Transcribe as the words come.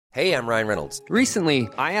Hey, I'm Ryan Reynolds. Recently,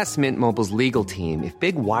 I asked Mint Mobile's legal team if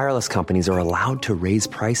big wireless companies are allowed to raise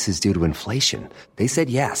prices due to inflation. They said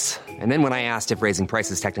yes. And then when I asked if raising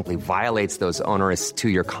prices technically violates those onerous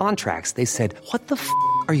two-year contracts, they said, "What the f***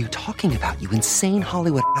 are you talking about, you insane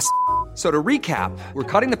Hollywood ass?" So to recap, we're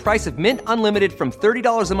cutting the price of Mint Unlimited from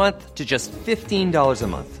 $30 a month to just $15 a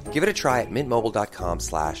month. Give it a try at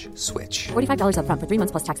mintmobile.com/switch. $45 up front for 3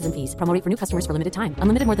 months plus taxes and fees. Promo rate for new customers for limited time.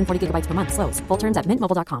 Unlimited more than 40 gigabytes per month. Slows full terms at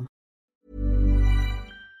mintmobile.com.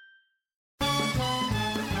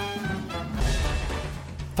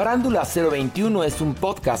 Farándula 021 es un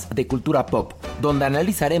podcast de cultura pop, donde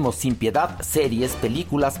analizaremos sin piedad series,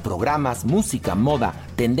 películas, programas, música, moda,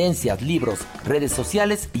 tendencias, libros, redes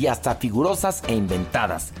sociales y hasta figurosas e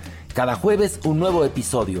inventadas. Cada jueves un nuevo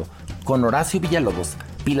episodio, con Horacio Villalobos,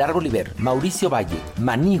 Pilar Bolívar, Mauricio Valle,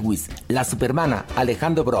 Maniwis, La Supermana,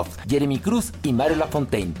 Alejandro Broff, Jeremy Cruz y Mario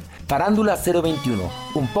Lafontaine. Farándula 021,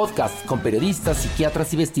 un podcast con periodistas,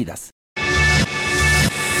 psiquiatras y vestidas.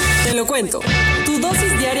 Te lo cuento, tu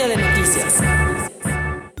dosis diaria de noticias.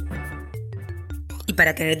 ¿Y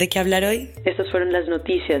para tener de qué hablar hoy? Estas fueron las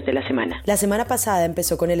noticias de la semana. La semana pasada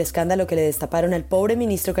empezó con el escándalo que le destaparon al pobre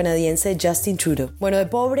ministro canadiense Justin Trudeau. Bueno, de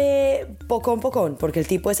pobre, pocón, porque el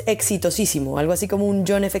tipo es exitosísimo, algo así como un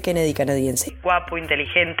John F. Kennedy canadiense. Guapo,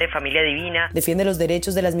 inteligente, familia divina. Defiende los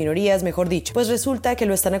derechos de las minorías, mejor dicho. Pues resulta que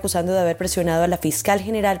lo están acusando de haber presionado a la fiscal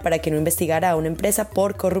general para que no investigara a una empresa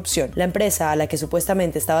por corrupción. La empresa a la que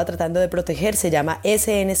supuestamente estaba tratando de proteger se llama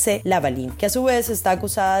SNC-Lavalin, que a su vez está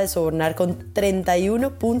acusada de sobornar con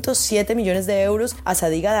 31.7 millones de euros a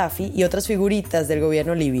Saadi Gaddafi y otras figuritas del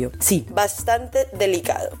gobierno libio. Sí, bastante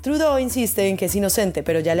delicado. Trudeau insiste en que es inocente,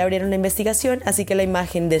 pero ya le abrieron la investigación, así que la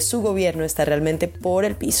imagen de su gobierno está realmente por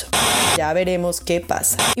el piso. Ya veremos qué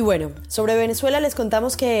pasa. Y bueno, sobre Venezuela les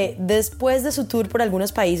contamos que después de su tour por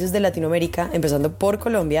algunos países de Latinoamérica, empezando por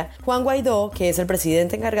Colombia, Juan Guaidó, que es el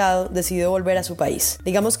presidente encargado, decidió volver a su país.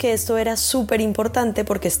 Digamos que esto era súper importante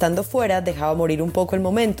porque estando fuera dejaba morir un poco el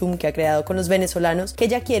momentum que ha creado con los venezolanos que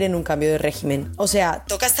ya quieren un cambio de régimen. O sea,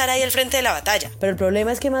 toca estar ahí al frente de la batalla. Pero el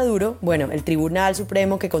problema es que Maduro, el Tribunal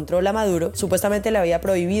Supremo que controla a Maduro, supuestamente le había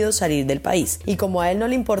prohibido salir del país. Y como a él no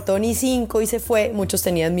le importó ni cinco y se fue, muchos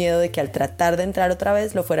tenían miedo de que al tratar de entrar otra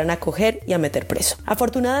vez lo fueran a coger y a meter preso.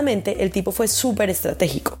 Afortunadamente, el tipo fue súper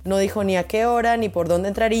estratégico. No dijo ni a qué hora ni por dónde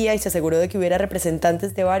entraría y se aseguró de que hubiera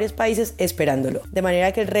representantes de varios países esperándolo. De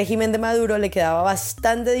manera que el régimen de Maduro le quedaba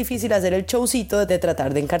bastante difícil hacer el showcito de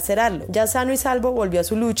tratar de encarcelarlo. Ya sano y salvo volvió a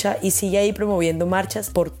su lucha y sigue ahí promoviendo marchas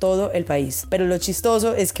por todo el país. Pero lo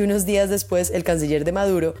chistoso es que unos días después el canciller de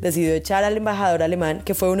Maduro decidió echar al embajador alemán,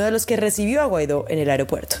 que fue uno de los que recibió a Guaidó en el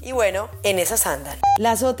aeropuerto. Y bueno, en esas andan.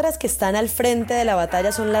 Las otras que están al frente de la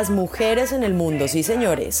batalla son las mujeres en el mundo, sí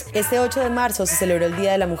señores. Este 8 de marzo se celebró el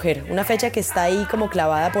Día de la Mujer, una fecha que está ahí como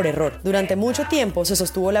clavada por error. Durante mucho tiempo se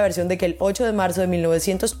sostuvo la versión de que el 8 de marzo de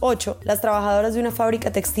 1908 las trabajadoras de una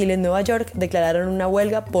fábrica textil en Nueva York declararon una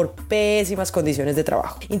huelga por pésimas condiciones de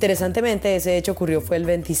trabajo. Interesantemente, ese hecho ocurrió fue el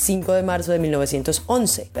 25 de marzo de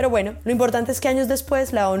 1911. Pero bueno, lo importante es que años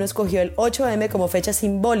después la ONU escogió el 8M como fecha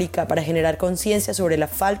simbólica para generar conciencia sobre la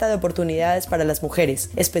falta de oportunidades para las mujeres,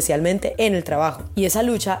 especialmente en el trabajo. Y esa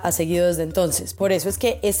lucha ha seguido desde entonces. Por eso es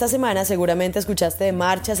que esta semana seguramente escuchaste de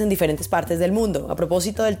marchas en diferentes partes del mundo. A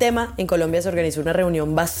propósito del tema, en Colombia se organizó una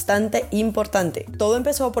reunión bastante importante. Todo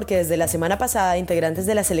empezó porque desde la semana pasada integrantes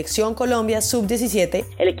de la selección Colombia Sub-17,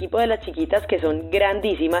 el equipo de las chiquitas que son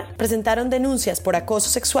grandísimas, presentaron denuncias por acoso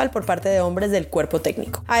sexual por parte de hombres del cuerpo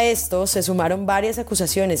técnico. A esto se sumaron varias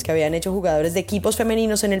acusaciones que habían hecho jugadores de equipos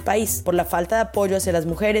femeninos en el país por la falta de apoyo hacia las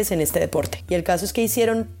mujeres en este deporte. Y el caso es que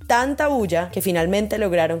hicieron tanta bulla que finalmente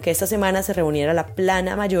lograron que esta semana se reuniera la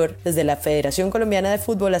plana mayor desde la Federación Colombiana de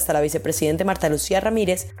Fútbol hasta la vicepresidente Marta Lucía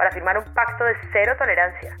Ramírez para firmar un pacto de cero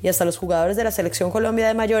tolerancia. Y hasta los jugadores de la Selección Colombia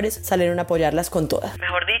de mayores salieron a apoyarlas con todas.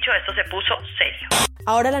 Mejor dicho, esto se puso serio.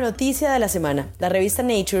 Ahora la noticia de la semana. La revista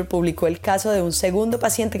Nature publicó el caso de un segundo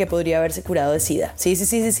paciente que podría haberse curado de SIDA.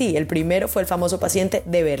 Sí. El primero fue el famoso paciente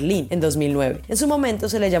de Berlín en 2009. En su momento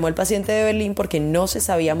se le llamó el paciente de Berlín porque no se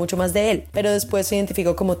sabía mucho más de él, pero después se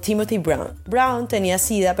identificó como Timothy Brown. Brown tenía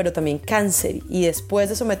SIDA, pero también cáncer, y después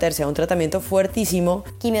de someterse a un tratamiento fuertísimo,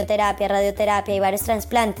 quimioterapia, radioterapia y varios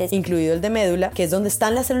trasplantes, incluido el de médula, que es donde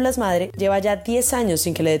están las células madre, lleva ya 10 años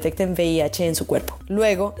sin que le detecten VIH en su cuerpo.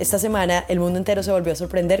 Luego, esta semana, el mundo entero se volvió volvió a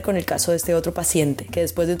sorprender con el caso de este otro paciente, que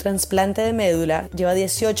después de un trasplante de médula lleva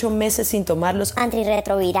 18 meses sin tomar los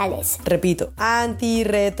antirretrovirales. Repito,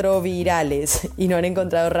 antirretrovirales, y no han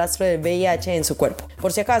encontrado rastro del VIH en su cuerpo.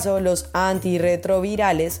 Por si acaso, los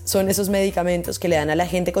antirretrovirales son esos medicamentos que le dan a la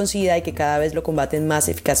gente con SIDA y que cada vez lo combaten más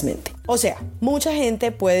eficazmente. O sea, mucha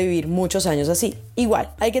gente puede vivir muchos años así.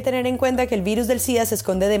 Igual, hay que tener en cuenta que el virus del SIDA se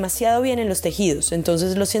esconde demasiado bien en los tejidos,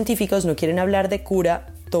 entonces los científicos no quieren hablar de cura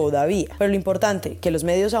todavía. Pero lo importante, que los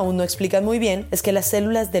medios aún no explican muy bien, es que las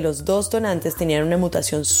células de los dos donantes tenían una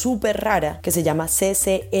mutación súper rara que se llama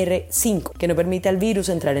CCR5, que no permite al virus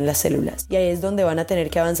entrar en las células. Y ahí es donde van a tener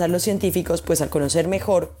que avanzar los científicos, pues al conocer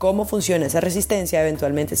mejor cómo funciona esa resistencia,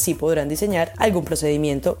 eventualmente sí podrán diseñar algún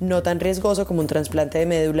procedimiento no tan riesgoso como un trasplante de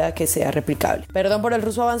médula que sea replicable. Perdón por el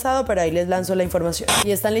ruso avanzado, pero ahí les lanzo la información.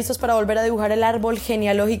 ¿Y están listos para volver a dibujar el árbol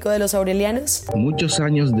genealógico de los aurelianos? Muchos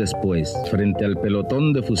años después, frente al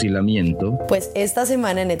pelotón de fusilamiento. Pues esta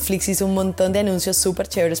semana Netflix hizo un montón de anuncios súper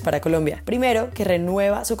chéveres para Colombia. Primero, que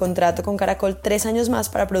renueva su contrato con Caracol 3 años más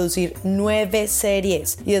para producir 9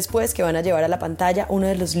 series. Y después que van a llevar a la pantalla uno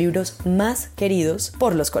de los libros más queridos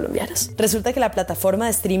por los colombianos. Resulta que la plataforma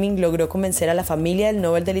de streaming logró convencer a la familia del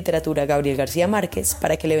Nobel de Literatura Gabriel García Márquez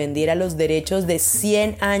para que le vendiera los derechos de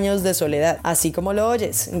 100 años de soledad. Así como lo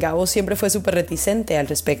oyes, Gabo siempre fue súper reticente al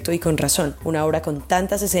respecto y con razón. Una obra con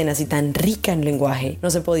tantas escenas y tan rica en lenguaje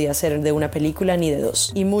no se podía hacer de una película ni de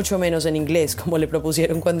dos, y mucho menos en inglés como le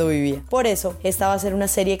propusieron cuando vivía. Por eso, esta va a ser una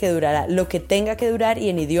serie que durará lo que tenga que durar y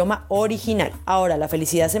en idioma original. Ahora, la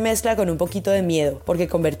felicidad se mezcla con un poquito de miedo, porque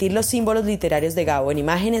convertir los símbolos literarios de Gabo en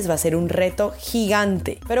imágenes va a ser un reto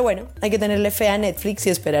gigante. Pero bueno, hay que tenerle fe a Netflix y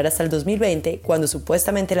esperar hasta el 2020, cuando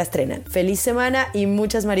supuestamente la estrenan. Feliz semana y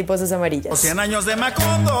muchas mariposas amarillas. 100 años de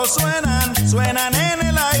Macondo suenan en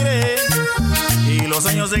el aire, y los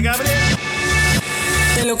años de Gabriel.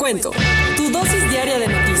 Te lo cuento, tu dosis diaria de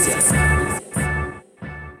noticias.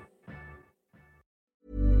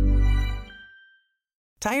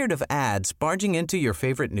 Tired of ads barging into your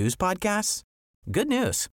favorite news podcasts? Good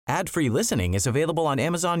news. Ad-free listening is available on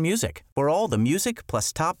Amazon Music for all the music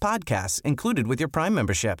plus top podcasts included with your Prime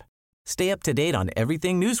membership. Stay up to date on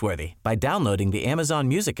everything newsworthy by downloading the Amazon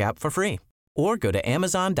Music app for free or go to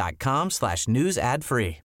amazon.com/news ad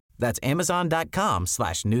free. That's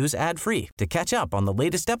amazon.com/news ad free to catch up on the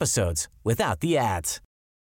latest episodes without the ads.